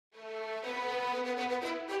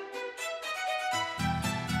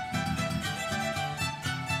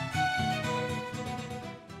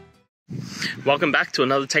Welcome back to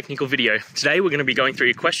another technical video. Today we're going to be going through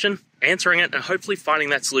your question, answering it, and hopefully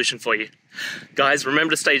finding that solution for you. Guys,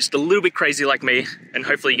 remember to stay just a little bit crazy like me, and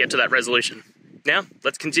hopefully you get to that resolution. Now,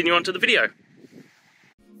 let's continue on to the video.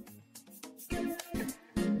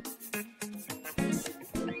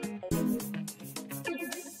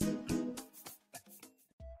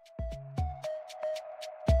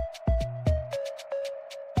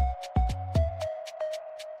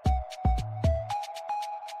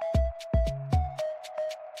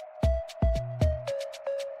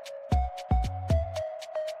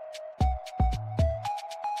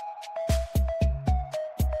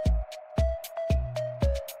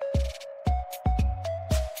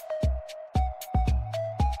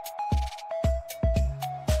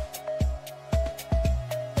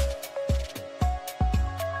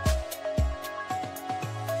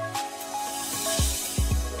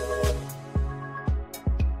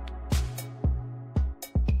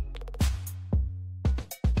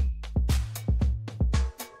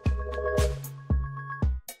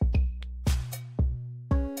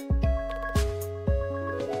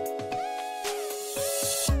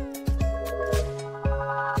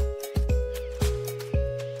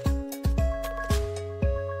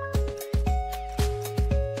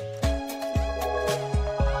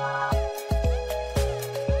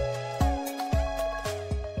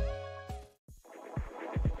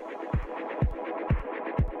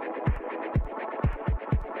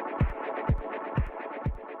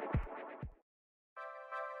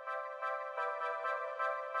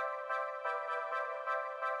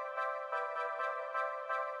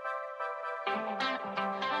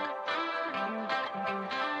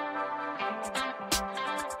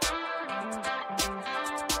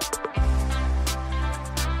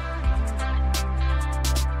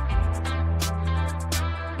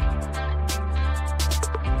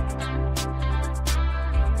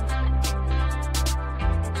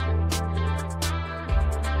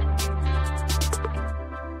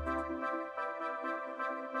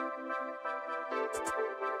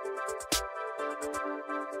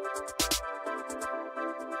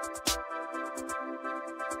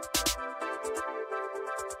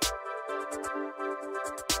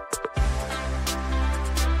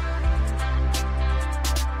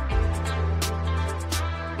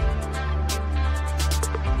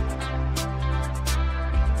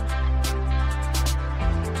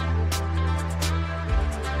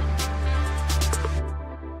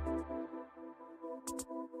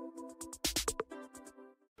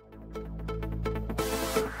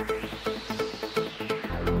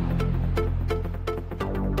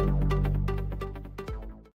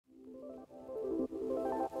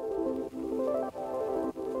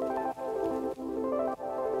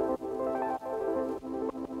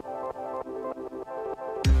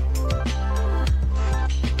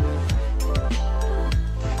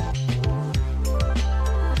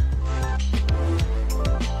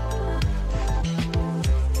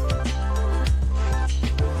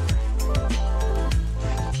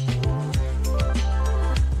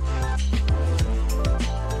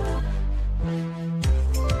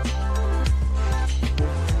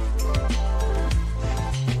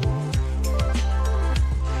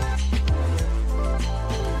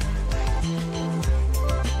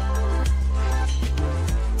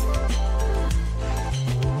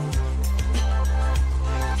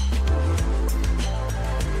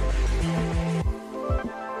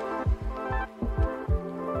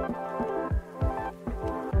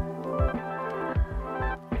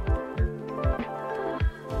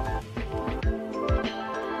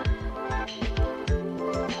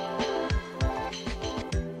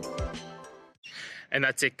 And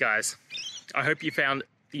that's it, guys. I hope you found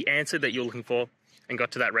the answer that you're looking for and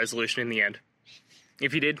got to that resolution in the end.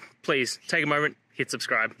 If you did, please take a moment, hit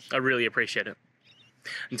subscribe. I really appreciate it.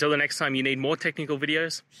 Until the next time you need more technical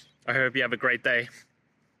videos, I hope you have a great day.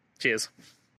 Cheers.